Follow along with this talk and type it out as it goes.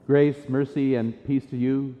Grace, mercy, and peace to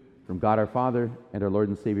you from God our Father and our Lord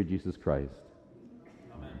and Savior Jesus Christ.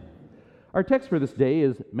 Amen. Our text for this day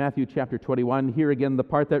is Matthew chapter 21. Here again the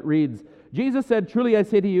part that reads, Jesus said, "Truly I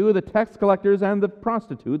say to you, the tax collectors and the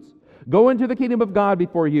prostitutes go into the kingdom of God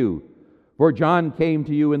before you. For John came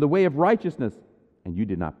to you in the way of righteousness, and you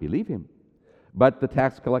did not believe him. But the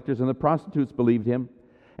tax collectors and the prostitutes believed him.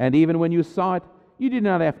 And even when you saw it, you did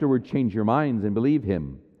not afterward change your minds and believe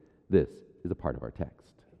him." This is a part of our text.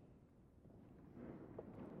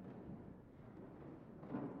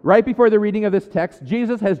 Right before the reading of this text,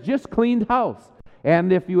 Jesus has just cleaned house.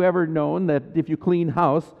 And if you ever known that if you clean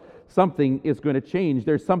house, something is going to change.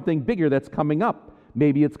 There's something bigger that's coming up.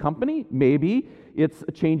 Maybe it's company, maybe it's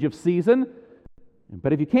a change of season.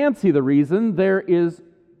 But if you can't see the reason, there is,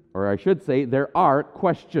 or I should say, there are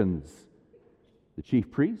questions. The chief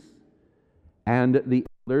priests and the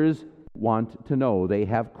elders want to know. They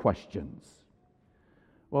have questions.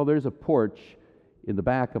 Well, there's a porch in the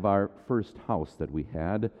back of our first house that we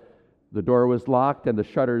had. The door was locked and the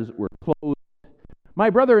shutters were closed.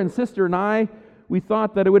 My brother and sister and I, we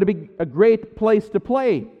thought that it would be a great place to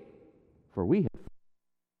play, for we had.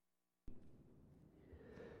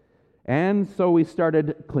 And so we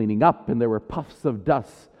started cleaning up, and there were puffs of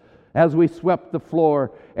dust as we swept the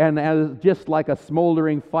floor, and as just like a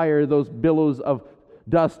smoldering fire, those billows of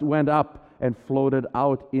dust went up and floated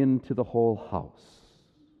out into the whole house.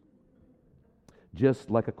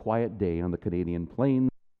 Just like a quiet day on the Canadian plains.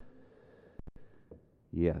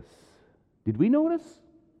 Yes. Did we notice?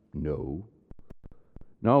 No.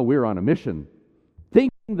 No, we're on a mission,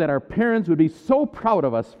 thinking that our parents would be so proud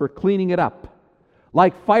of us for cleaning it up.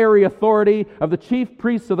 Like fiery authority of the chief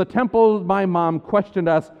priests of the temple, my mom questioned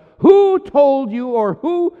us, "Who told you, or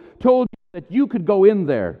who told you that you could go in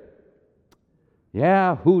there?"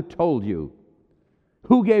 Yeah, who told you?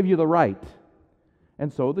 Who gave you the right?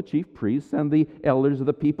 And so the chief priests and the elders of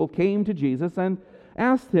the people came to Jesus and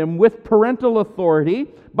asked him with parental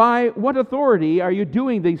authority, "By what authority are you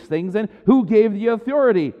doing these things, and who gave the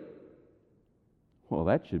authority?" Well,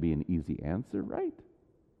 that should be an easy answer, right?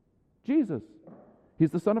 Jesus. He's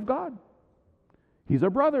the Son of God. He's our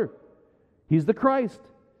brother. He's the Christ.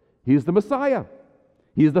 He's the Messiah.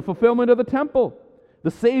 He's the fulfillment of the temple, the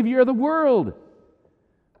Savior of the world.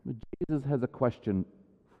 But Jesus has a question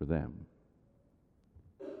for them.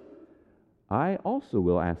 I also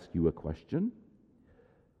will ask you a question.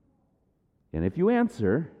 And if you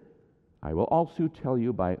answer, I will also tell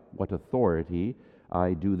you by what authority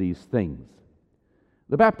I do these things.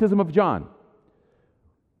 The baptism of John,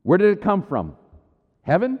 where did it come from?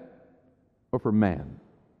 Heaven or from man?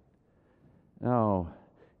 Now,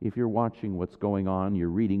 if you're watching what's going on, you're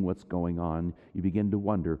reading what's going on, you begin to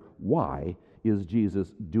wonder, why is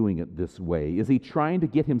Jesus doing it this way? Is he trying to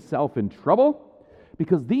get himself in trouble?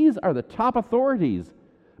 Because these are the top authorities,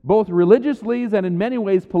 both religiously and in many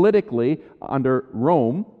ways politically, under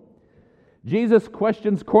Rome. Jesus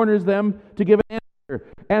questions, corners them to give an answer,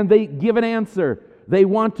 and they give an answer. They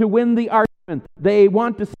want to win the argument. They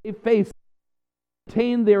want to save face,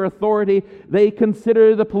 maintain their authority. They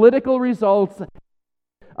consider the political results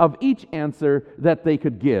of each answer that they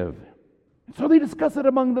could give. So they discuss it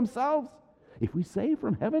among themselves. If we say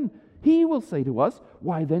from heaven, he will say to us,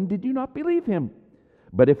 "Why then did you not believe him?"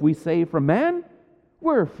 But if we say from man,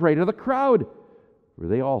 we're afraid of the crowd, for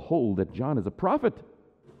they all hold that John is a prophet.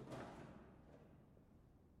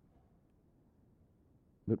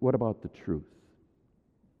 But what about the truth?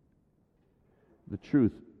 The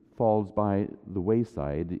truth falls by the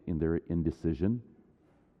wayside in their indecision.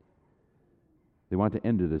 They want to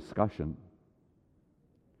end the discussion.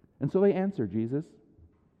 And so they answer Jesus,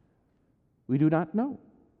 "We do not know."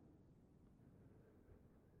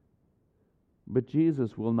 But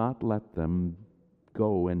Jesus will not let them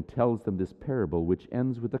go and tells them this parable, which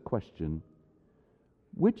ends with the question,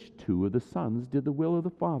 which two of the sons did the will of the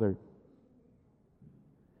Father?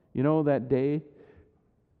 You know, that day,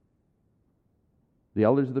 the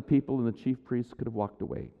elders of the people and the chief priests could have walked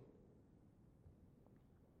away.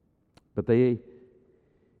 But they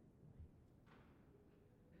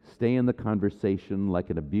stay in the conversation like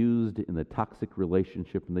an abused in a toxic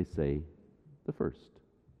relationship, and they say, "The first."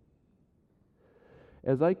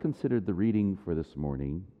 As I considered the reading for this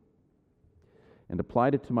morning and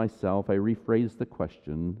applied it to myself, I rephrased the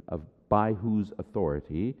question of by whose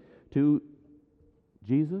authority to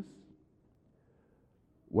Jesus,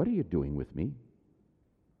 what are you doing with me?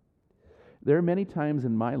 There are many times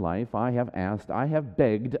in my life I have asked, I have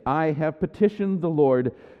begged, I have petitioned the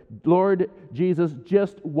Lord, "Lord Jesus,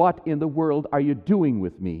 just what in the world are you doing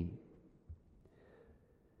with me?"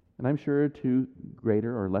 And I'm sure to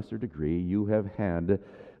greater or lesser degree you have had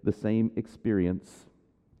the same experience.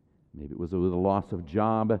 Maybe it was with a loss of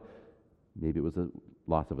job. Maybe it was a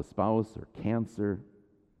loss of a spouse or cancer.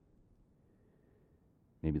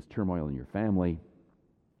 Maybe it's turmoil in your family.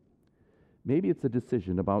 Maybe it's a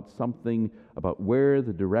decision about something, about where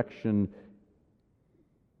the direction.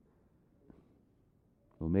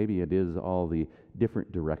 Well, maybe it is all the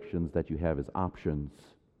different directions that you have as options,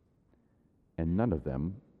 and none of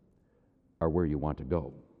them are where you want to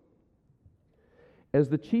go. As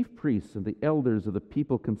the chief priests and the elders of the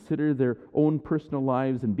people consider their own personal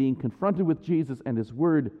lives and being confronted with Jesus and His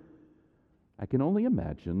Word, I can only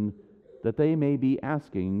imagine that they may be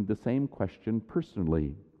asking the same question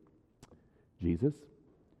personally. Jesus,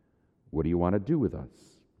 what do you want to do with us?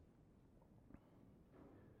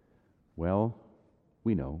 Well,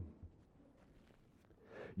 we know.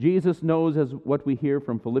 Jesus knows, as what we hear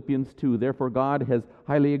from Philippians 2, therefore God has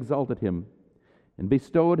highly exalted Him and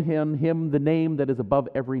bestowed on Him the name that is above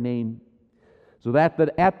every name, so that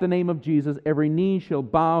at the name of Jesus every knee shall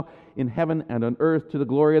bow in heaven and on earth to the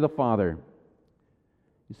glory of the Father.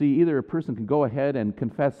 You see, either a person can go ahead and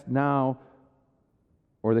confess now,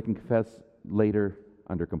 or they can confess later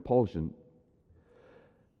under compulsion.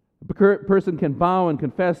 A person can bow and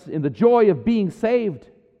confess in the joy of being saved,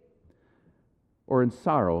 or in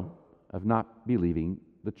sorrow of not believing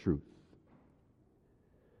the truth.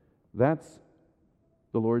 That's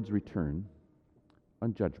the Lord's return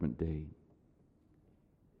on Judgment Day.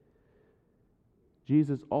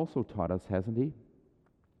 Jesus also taught us, hasn't He,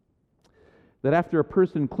 that after a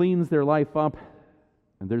person cleans their life up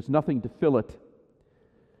and there's nothing to fill it,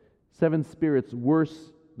 7 spirits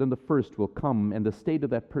worse than the first will come, and the state of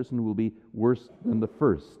that person will be worse than the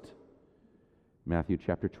first. Matthew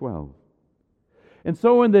chapter 12. And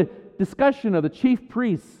so in the discussion of the chief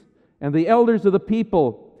priests and the elders of the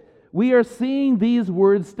people, we are seeing these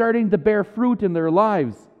words starting to bear fruit in their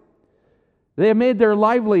lives. They have made their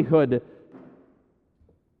livelihood,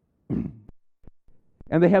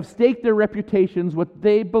 and they have staked their reputations what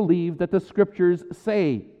they believe that the Scriptures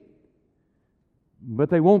say.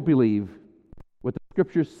 But they won't believe what the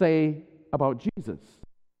Scriptures say about Jesus.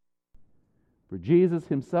 For Jesus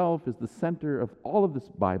Himself is the center of all of this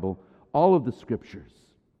Bible, all of the Scriptures.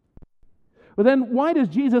 But then why does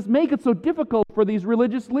Jesus make it so difficult for these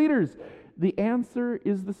religious leaders? The answer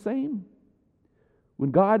is the same.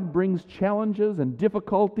 When God brings challenges and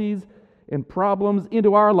difficulties and problems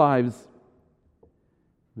into our lives,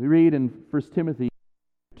 we read in 1 Timothy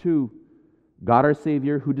 2, God our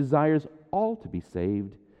Savior, who desires all to be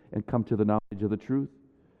saved and come to the knowledge of the truth,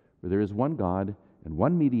 for there is one God and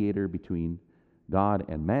one mediator between God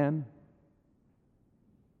and man,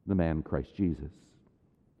 the man Christ Jesus.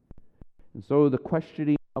 And so the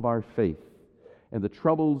questioning of our faith and the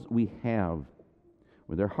troubles we have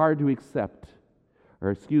when they're hard to accept,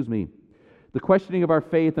 the questioning of our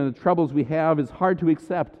faith and the troubles we have is hard to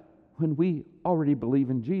accept when we already believe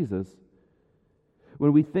in Jesus,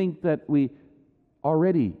 when we think that we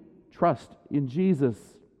already trust in Jesus.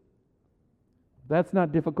 If that's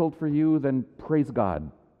not difficult for you, then praise God.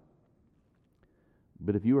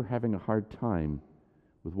 But if you are having a hard time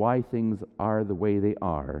with why things are the way they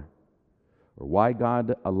are, or why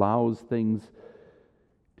God allows things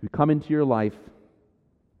to come into your life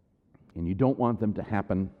and you don't want them to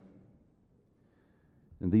happen,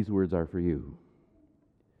 then these words are for you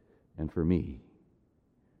and for me.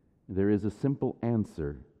 There is a simple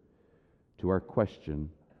answer to our question,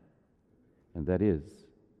 and that is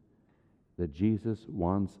that Jesus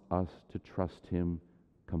wants us to trust Him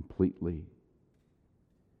completely.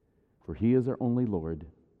 For He is our only Lord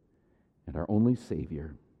and our only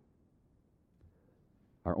Savior,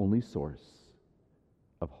 our only source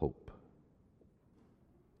of hope.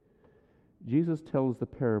 Jesus tells the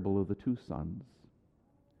parable of the 2 sons.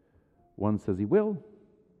 One says he will,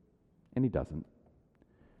 and he doesn't.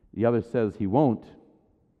 The other says he won't,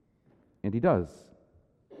 and he does.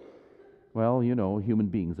 Well, you know, human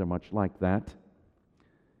beings are much like that,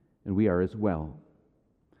 and we are as well.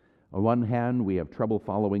 On one hand, we have trouble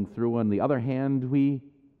following through. On the other hand, we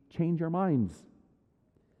change our minds.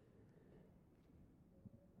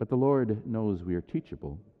 But the Lord knows we are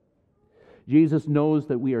teachable. Jesus knows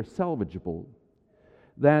that we are salvageable,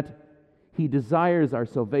 that He desires our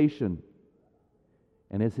salvation,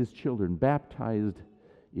 and as His children baptized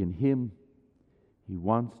in Him, He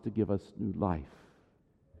wants to give us new life.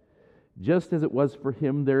 Just as it was for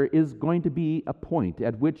Him, there is going to be a point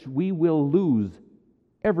at which we will lose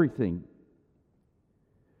everything.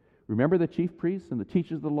 Remember the chief priests and the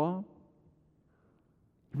teachers of the law?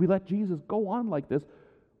 If we let Jesus go on like this,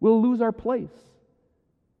 we'll lose our place.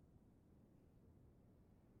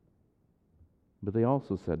 But they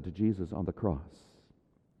also said to Jesus on the cross,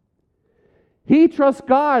 he trusts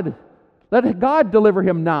God. Let God deliver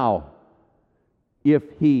him now if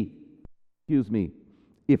he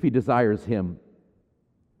desires him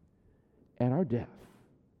at our death.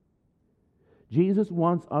 Jesus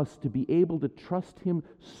wants us to be able to trust him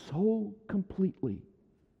so completely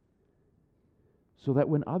so that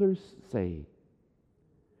when others say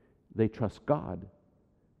they trust God,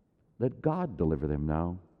 let God deliver them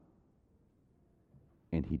now.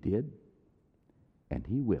 And he did, and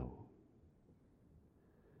he will.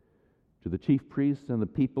 To the chief priests and the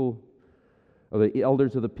people, or the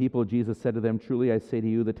elders of the people, Jesus said to them, truly I say to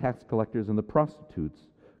you, the tax collectors and the prostitutes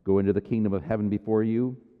go into the kingdom of heaven before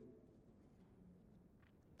you.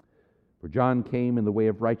 For John came in the way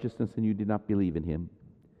of righteousness, and you did not believe in him.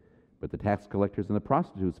 But the tax collectors and the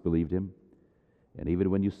prostitutes believed him. And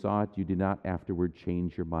even when you saw it, you did not afterward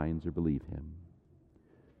change your minds or believe him.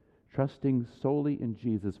 Trusting solely in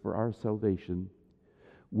Jesus for our salvation,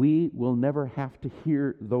 we will never have to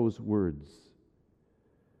hear those words.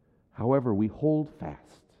 However, we hold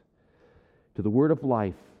fast to the word of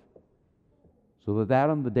life, so that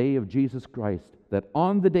on the day of Jesus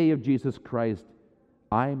Christ,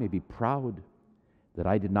 I may be proud that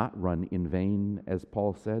I did not run in vain, as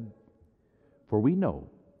Paul said. For we know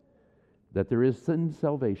that there is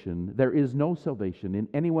no salvation in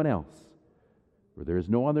anyone else, for there is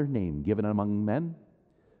no other name given among men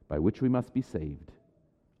by which we must be saved.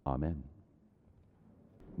 Amen.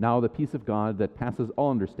 Now the peace of God that passes all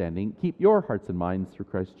understanding, keep your hearts and minds through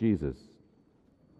Christ Jesus.